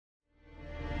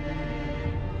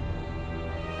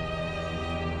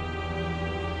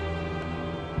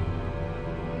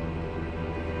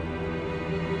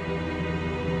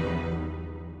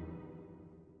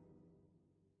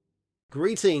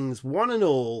Greetings, one and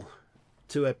all,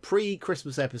 to a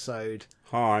pre-Christmas episode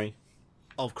Hi.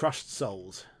 of Crushed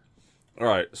Souls.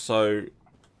 Right, so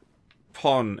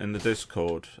Pon in the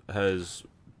Discord has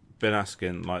been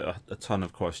asking like a ton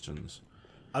of questions.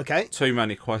 Okay. Too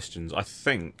many questions. I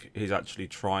think he's actually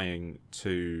trying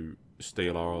to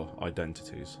steal our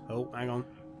identities. Oh, hang on.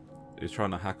 He's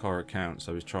trying to hack our account,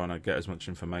 so he's trying to get as much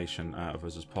information out of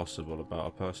us as possible about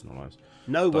our personal lives.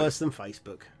 No worse than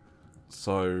Facebook.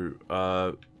 So,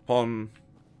 Pon...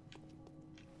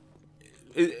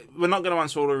 We're not going to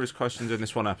answer all of his questions in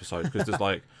this one episode, because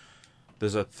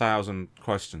there's 1,000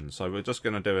 questions, so we're just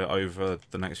going to do it over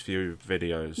the next few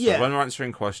videos. Yeah. So when we're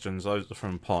answering questions, those are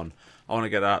from Pon. I want to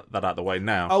get that out of the way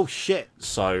now. Oh, shit.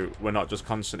 So we're not just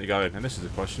constantly going, and this is a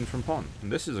question from Pon, and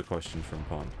this is a question from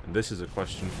Pon, and this is a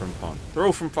question from Pon. They're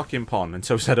all from fucking Pon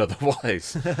until said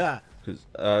otherwise.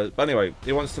 But anyway,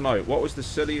 he wants to know, what was the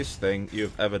silliest thing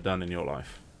you've ever done in your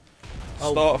life?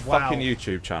 Oh, Start a wow. fucking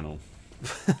YouTube channel.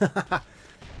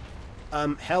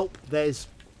 Help, there's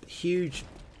huge...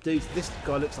 Dude, this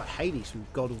guy looks like Hades from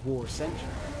God of War Ascension.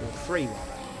 Or 3,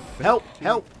 rather. Help,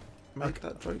 help! Make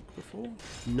that joke before?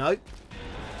 Nope.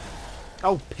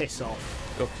 Oh, piss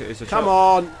off. Look, it is a Come joke.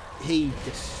 on! He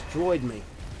destroyed me.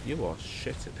 You are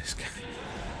shit at this game.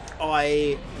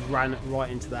 I ran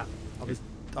right into that.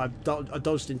 I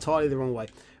dodged entirely the wrong way.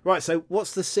 Right, so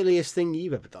what's the silliest thing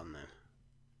you've ever done then?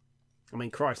 I mean,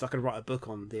 Christ, I could write a book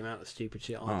on the amount of stupid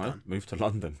shit I've done. Moved to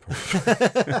London,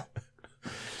 probably.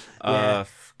 Yeah.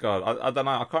 God, I don't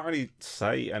know. I can't really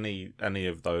say any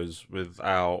of those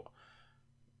without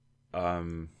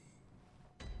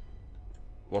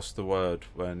what's the word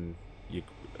when you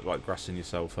like grassing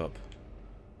yourself up,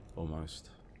 almost.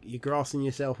 You're grassing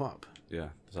yourself up. Yeah,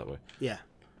 is that way? Yeah.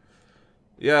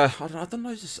 Yeah, I don't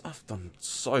know. I've done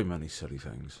so many silly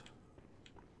things.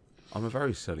 I'm a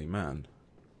very silly man.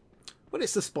 Well,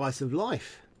 it's the spice of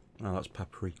life. Oh, that's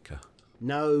paprika.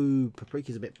 No,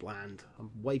 paprika's a bit bland. I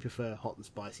way prefer hot and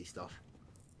spicy stuff.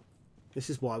 This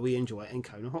is why we enjoy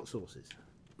Encona hot sauces.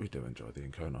 We do enjoy the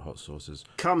Encona hot sauces.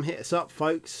 Come hit us up,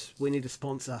 folks. We need a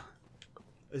sponsor.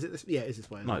 Is it this? Yeah, it is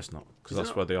this way. No, it's not, because Is it that's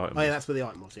not? where the item Oh, yeah, is. that's where the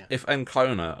item was, yeah. If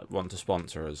Encona want to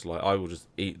sponsor us, like, I will just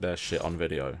eat their shit on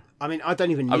video. I mean, I don't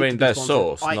even need I mean, to be their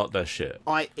sponsored. sauce, not their shit.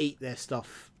 I eat their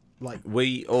stuff, like...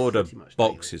 We order pretty much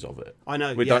boxes of it. I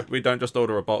know, We yeah. don't just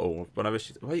order a bottle. Whenever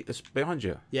wait, it's behind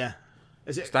you. Yeah.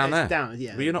 Is it, It's down there. Down,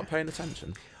 yeah. Were you not paying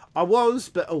attention? I was,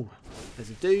 but... Oh, there's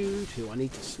a dude who I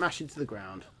need to smash into the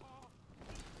ground.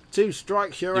 2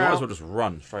 strikes, you're You out. might as well just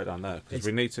run straight down there, because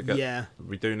we need to get... Yeah.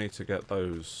 We do need to get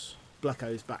those...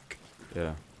 Blacko's back.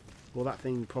 Yeah. Well, that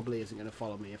thing probably isn't going to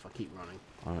follow me if I keep running.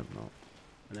 I hope not.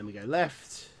 And then we go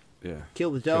left. Yeah.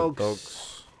 Kill the Kill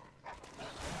dogs.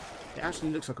 It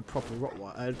actually looks like a proper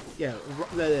Rottweiler. Yeah,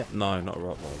 there. No, not a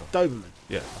Rottweiler. Doberman.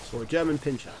 Yeah. Or a German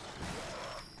Pinscher.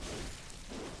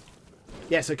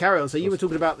 Yeah, so carry on. So you were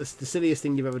talking about the silliest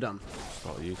thing you've ever done.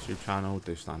 Start a YouTube channel,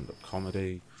 do stand-up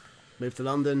comedy, Move to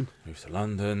London. move to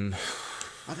London.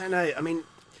 I don't know. I mean...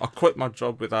 I quit my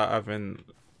job without having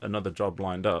another job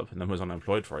lined up, and then was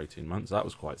unemployed for 18 months. That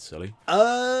was quite silly.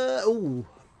 Oh.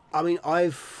 I mean,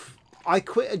 I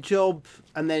quit a job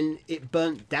and then it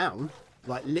burnt down,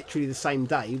 like literally the same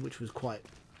day, which was quite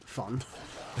fun.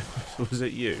 Was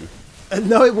it you?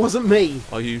 No, it wasn't me.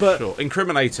 Are you but sure?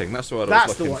 Incriminating. That's the word I That's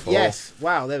was the looking one. for. Yes.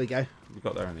 Wow. There we go. We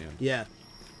got there in the end. Yeah.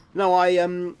 No,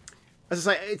 as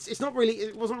I say, it's not really.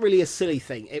 It wasn't really a silly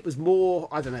thing. It was more,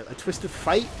 I don't know, a twist of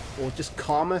fate or just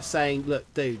karma saying, "Look,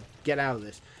 dude, get out of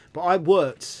this." But I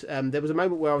worked. There was a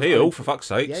moment where I was. Heal, for fuck's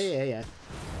sakes. Yeah.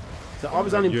 So I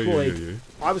was unemployed. Yeah.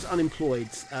 I was unemployed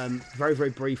very, very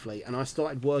briefly, and I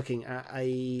started working at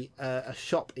a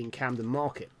shop in Camden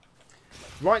Market,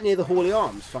 right near the Hawley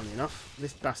Arms. Funny enough,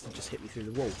 this bastard just hit me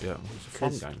through the wall. Yeah, it's a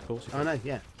fun game, of course. I know,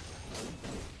 yeah.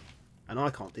 And I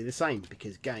can't do the same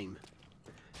because game.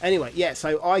 Anyway, yeah.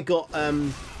 So I got. Oh,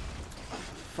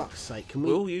 for fuck's sake, can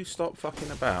we? Will you stop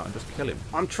fucking about and just kill him?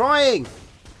 I'm trying.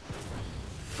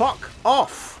 Fuck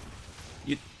off.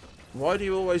 Why do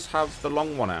you always have the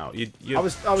long one out? You I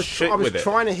was shit with it.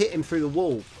 trying to hit him through the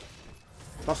wall.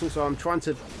 Plus, also, I'm trying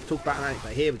to talk about an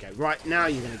anecdote. Here we go. Right, now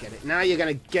you're going to get it. Now you're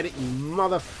going to get it, you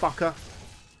motherfucker.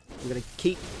 I'm going to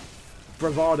keep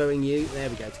bravadoing you. There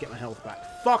we go, to get my health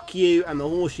back. Fuck you and the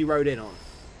horse you rode in on.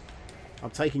 I'm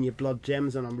taking your blood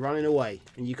gems and I'm running away.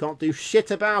 And you can't do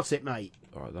shit about it, mate.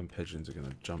 Alright, them pigeons are going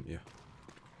to jump you.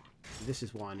 This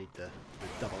is why I need the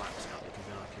double axe out, because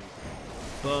then I can...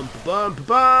 Boom, boom,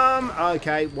 boom!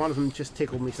 Okay, one of them just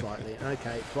tickled me slightly.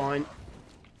 Okay, fine.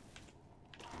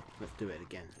 Let's do it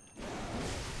again.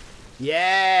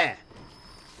 Yeah!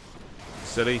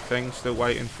 Silly thing, still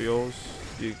waiting for yours.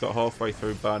 you got halfway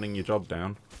through burning your job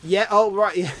down. Yeah. Oh,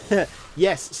 right. Yeah.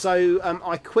 Yes. So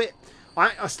I quit.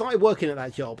 I started working at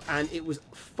that job, and it was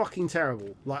fucking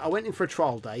terrible. Like, I went in for a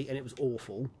trial day, and it was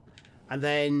awful. And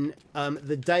then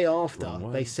the day after,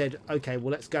 they said, "Okay,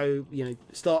 well, let's go. You know,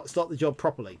 start the job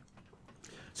properly."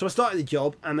 So I started the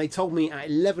job, and they told me at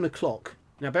 11 o'clock.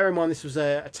 Now, bear in mind, this was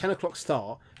a 10 o'clock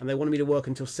start, and they wanted me to work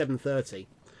until 7:30.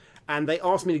 And they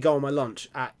asked me to go on my lunch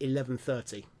at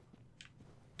 11:30.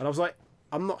 And I was like,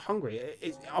 I'm not hungry.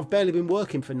 I've barely been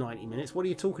working for 90 minutes. What are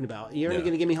you talking about? You're only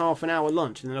going to give me half an hour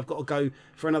lunch, and then I've got to go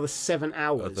for another 7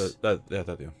 hours. There they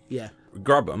are. Yeah.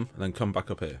 Grab them, and then come back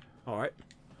up here. All right.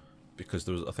 Because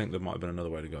I think there might have been another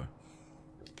way to go.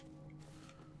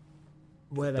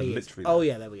 Where they is? Literally Oh, there.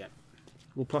 yeah, there we go.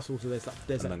 Well, plus also there's that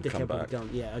dickhead with the gun.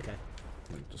 Yeah, okay.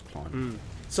 Just climb.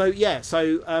 So yeah,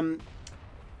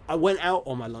 I went out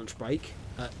on my lunch break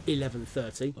at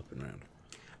 11:30, Up and round.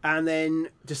 and then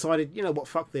decided, you know what,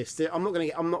 fuck this. I'm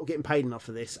not getting paid enough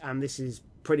for this, and this is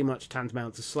pretty much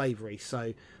tantamount to slavery.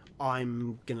 So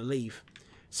I'm gonna leave.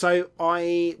 So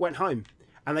I went home,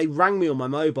 and they rang me on my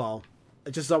mobile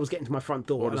just as I was getting to my front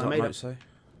door. What does that note say?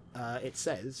 It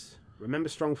says, "Remember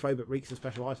strong foe, but Rik's a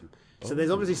special item." So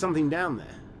there's obviously something down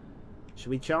there. Should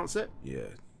we chance it? Yeah.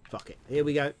 Fuck it. Here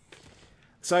we go.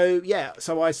 So yeah,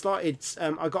 so I started.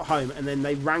 I got home, and then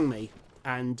they rang me,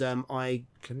 and I.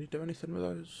 Can you do anything with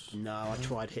those? No, I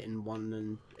tried hitting one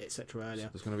and etc. earlier.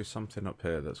 There's going to be something up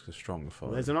here that's a strong foe.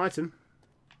 Well, there's an item.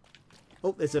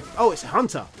 Oh, it's a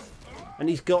hunter, and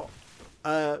he's got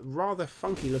rather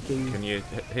funky looking. Can you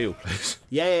heal, please?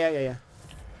 Yeah.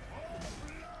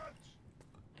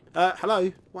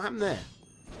 Hello. What happened there?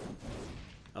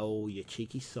 Oh, you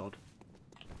cheeky sod.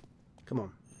 Come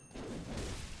on.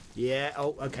 Yeah,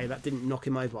 oh, okay, that didn't knock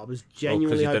him over. I was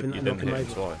genuinely hoping that knocked him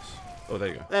over. Twice. Oh, there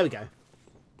you go. There we go.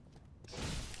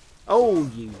 Oh,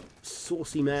 you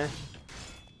saucy mare.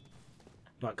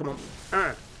 Right, come on.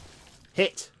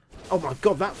 Hit. Oh my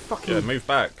god, that fucking... Yeah, move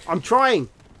back. I'm trying.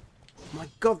 My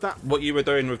god, that... What you were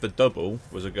doing with the double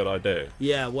was a good idea.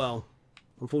 Yeah, well,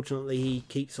 unfortunately he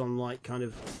keeps on, like, kind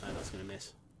of... Oh, that's going to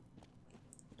miss.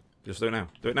 Just do it now.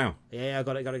 Do it now. Yeah, I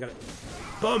got it.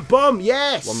 Boom, boom,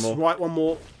 yes! One more. Right, one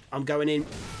more. I'm going in.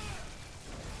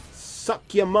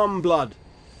 Suck your mum blood.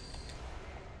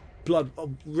 Blood.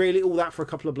 Oh, really? All that for a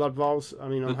couple of blood vials? I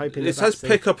mean, I'm hoping it says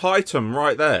pick up item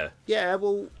right there. Yeah,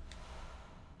 well...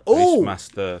 Oh!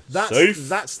 Master that's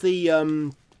the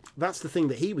thing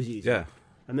that he was using. Yeah.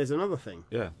 And there's another thing.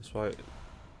 Yeah, that's why...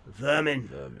 Vermin.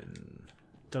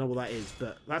 Don't know what that is,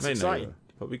 but that's exciting. Neither.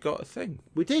 But we got a thing.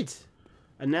 We did.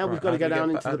 And now we've got to go down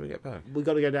into how do we get back? We've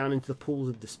got to go down into the pools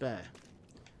of despair.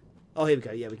 Oh, here we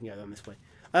go. Yeah, we can go down this way.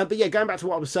 But yeah, going back to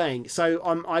what I was saying. So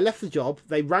I left the job.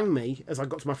 They rang me as I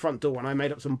got to my front door, and I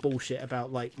made up some bullshit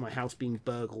about like my house being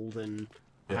burgled and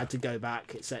I had to go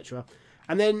back, etc.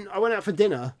 And then I went out for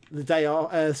dinner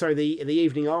the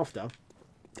evening after.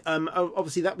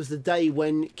 Obviously, that was the day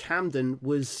when Camden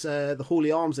was the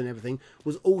Hawley Arms and everything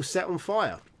was all set on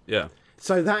fire. Yeah.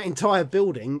 So that entire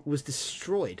building was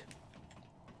destroyed.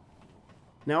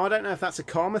 Now, I don't know if that's a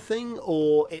karma thing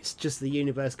or it's just the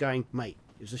universe going, mate,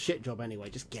 it was a shit job anyway,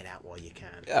 just get out while you can.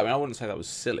 Yeah, I mean, I wouldn't say that was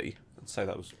silly. I'd say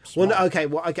that was smart. Well, no, okay,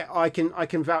 well, I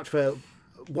can vouch for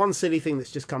one silly thing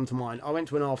that's just come to mind. I went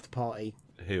to an after party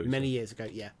many years ago,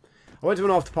 yeah. I went to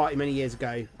an after party many years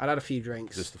ago. I'd had a few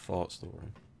drinks. Is this the fart story?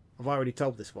 Have I already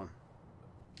told this one?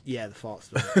 Yeah, the fart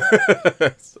story.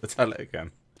 Tell it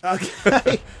again.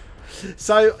 Okay.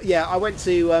 So, yeah, I went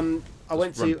to an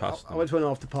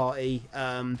after party,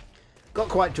 got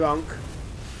quite drunk,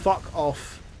 fuck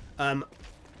off,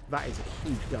 that is a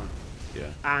huge gun.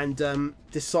 Yeah. And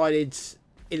decided,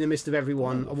 in the midst of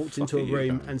everyone, I walked into a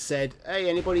room and said, hey,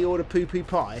 anybody order poo-poo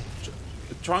pie?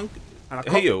 Try and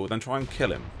heal, then try and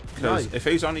kill him. Because if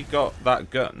he's only got that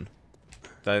gun,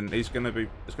 then it's going to be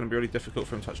really difficult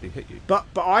for him to actually hit you. But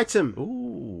item.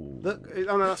 Ooh. Look,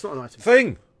 oh no, that's not an item.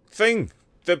 Thing.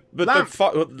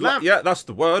 Lamp. Yeah, that's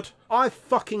the word. I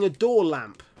fucking adore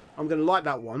lamp. I'm going to light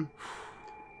that one.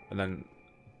 And then...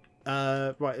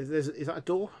 right, is that a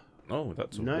door? Oh,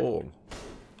 that's a wall.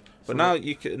 But now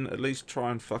you can at least try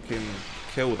and fucking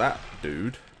kill that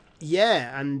dude.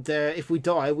 Yeah, and if we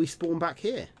die, we spawn back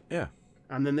here. Yeah.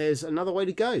 And then there's another way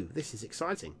to go. This is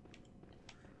exciting.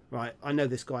 Right, I know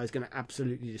this guy is going to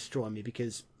absolutely destroy me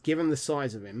because given the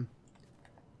size of him...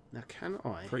 Now, can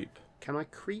I... Creep. Can I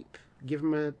creep? Give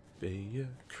him a... Be a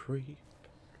creep.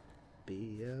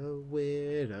 Be a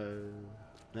weirdo.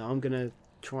 Now, I'm going to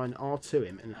try and R2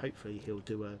 him and hopefully he'll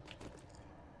do a...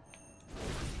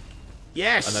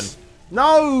 Yes! And then...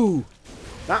 No!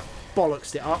 That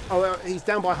bollocksed it up. Oh, he's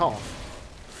down by half.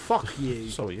 fuck you.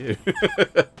 So are you. Yeah,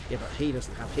 but he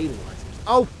doesn't have healing items.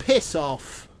 Oh, piss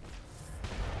off!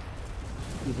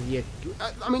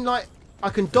 I mean, like, I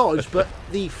can dodge, but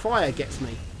the fire gets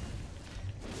me.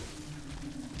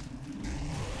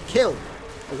 Kill!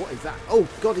 Oh, what is that? Oh,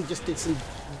 God, he just did some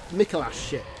Mikolash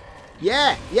shit.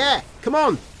 Yeah, yeah, come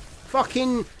on!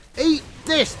 Fucking eat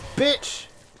this, bitch!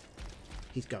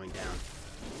 He's going down.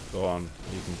 Go on.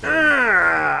 You can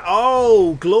Ah!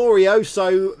 Oh,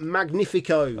 glorioso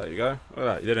magnifico. There you go. Look at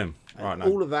that. You did him. Right, now.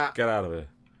 All of that. Get out of here.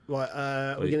 Right,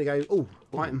 we're going to go... Oh,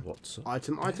 item. What's up?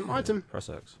 Item. Press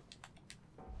X.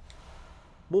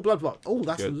 More blood. Oh,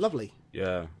 that's Good. lovely.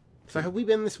 Yeah. So have we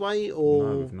been this way, or...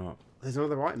 No, we've not. There's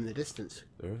another item in the distance.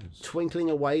 There is. Twinkling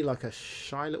away like a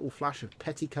shy little flash of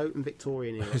petticoat and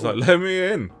Victorian era. He's like, let me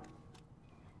in.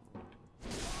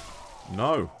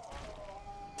 No.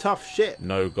 Tough shit.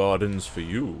 No gardens for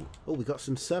you. Oh, we got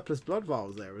some surplus blood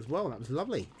vials there as well. That was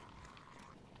lovely.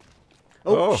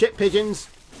 Oh, Oh. shit pigeons.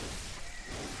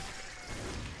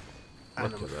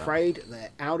 And Look I'm at that. afraid they're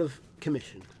out of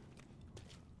commission.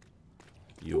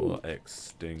 You're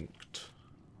extinct.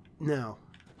 Now,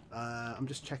 I'm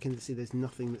just checking to see there's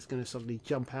nothing that's going to suddenly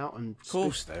jump out and... Of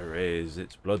course there is.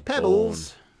 It's Bloodborne.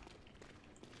 Pebbles.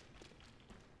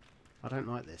 I don't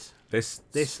like this.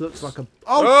 This looks like a...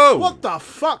 Oh! What the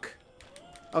fuck?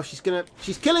 Oh, she's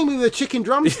killing me with a chicken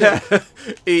drumstick. Yeah.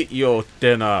 Eat your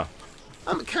dinner.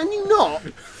 Can you not?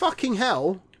 Fucking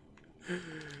hell.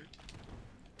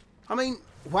 I mean,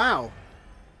 wow.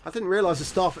 I didn't realise the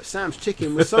staff at Sam's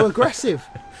Chicken was so aggressive.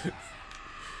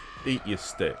 Eat your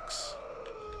sticks.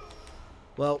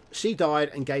 Well, she died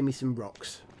and gave me some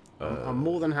rocks. I'm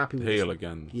more than happy with Heal this.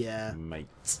 again. Yeah. Mate.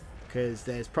 Because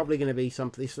there's probably going to be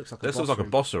something... This looks like a This boss looks like a room.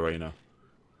 boss arena.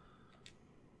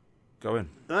 Go in.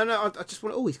 No, I just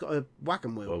want... Oh, he's got a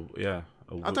wagon wheel. Well, yeah.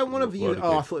 I don't want to view...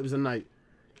 Oh, I thought it was a note.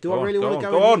 Do I really want to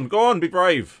go Go in? on, go on, be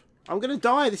brave. I'm going to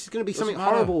die. This is going to be something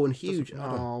matter. horrible and huge. Doesn't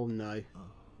matter. Oh, no.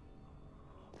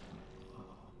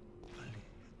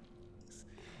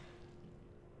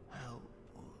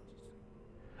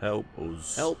 Help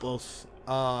us. Help us.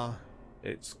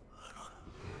 It's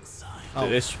Oh,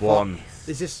 this fuck. one.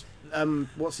 Is this...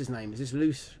 what's his name? Is this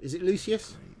Is it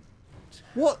Lucius?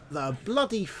 What the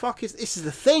bloody fuck is... This is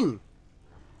the thing.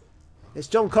 It's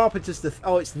John Carpenter's the...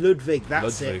 Oh, it's Ludwig.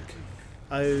 That's Ludwig. it.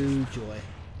 Oh, joy.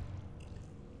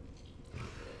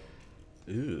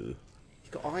 Ew. He's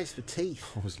got eyes for teeth.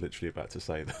 I was literally about to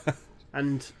say that.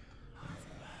 And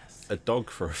A dog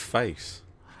for a face.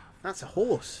 that's a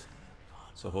horse.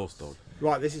 It's a horse dog.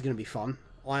 Right, this is going to be fun.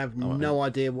 I have no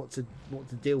idea what to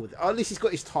deal with. Oh, at least he's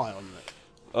got his tie on.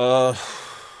 Look.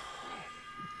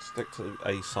 Stick to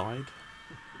a side.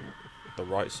 The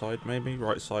right side, maybe.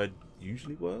 Right side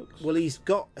usually works. Well, he's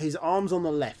got his arms on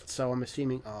the left, so I'm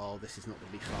assuming... Oh, this is not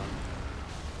going to be fun.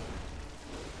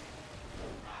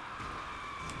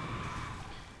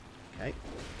 Okay,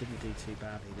 didn't do too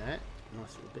badly there.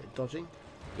 Nice little bit of dodging.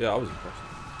 Yeah, I was impressed.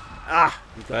 Ah!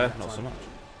 He got There, that not time. so much.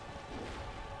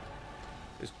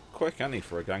 It's quick, ain't he,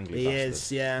 for a gangly He bastard?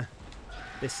 is, yeah.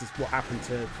 This is what happened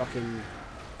to fucking...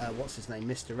 what's his name?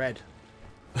 Mr. Red.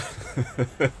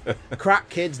 Crack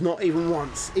kids, not even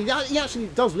once. He actually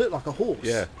does look like a horse.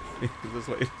 Yeah.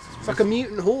 It's like a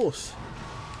mutant horse.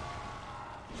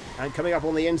 And coming up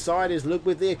on the inside is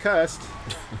Ludwig the Accursed.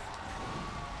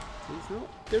 He's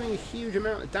not doing a huge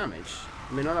amount of damage.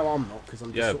 I mean, I know I'm not, because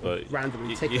I'm just sort of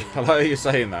randomly tickling. I like you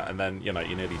saying that, and then, you know,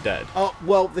 you're nearly dead. Oh,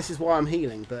 well, this is why I'm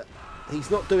healing, but he's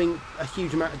not doing a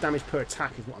huge amount of damage per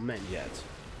attack is what I meant. Yet.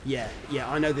 Yeah,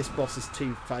 I know this boss is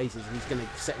 2 phases, and he's going to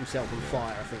set himself on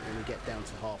fire, I think, when we get down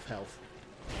to half health.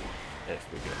 If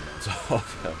we get that to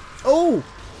half health. Oh!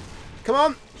 Come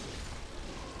on!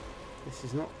 This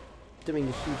is not doing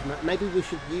a huge amount. Maybe we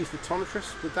should use the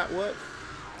Tonotrus. Would that work?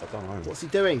 I don't know. What's he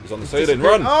doing? He's on the He's ceiling.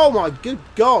 disappeared. Run! Oh my good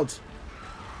god!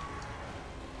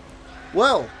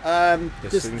 Well,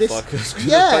 This seems like as good a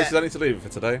yeah. place as any to leave for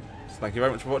today. So thank you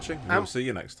very much for watching, and we'll see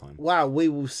you next time. Wow, we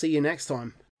will see you next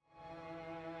time.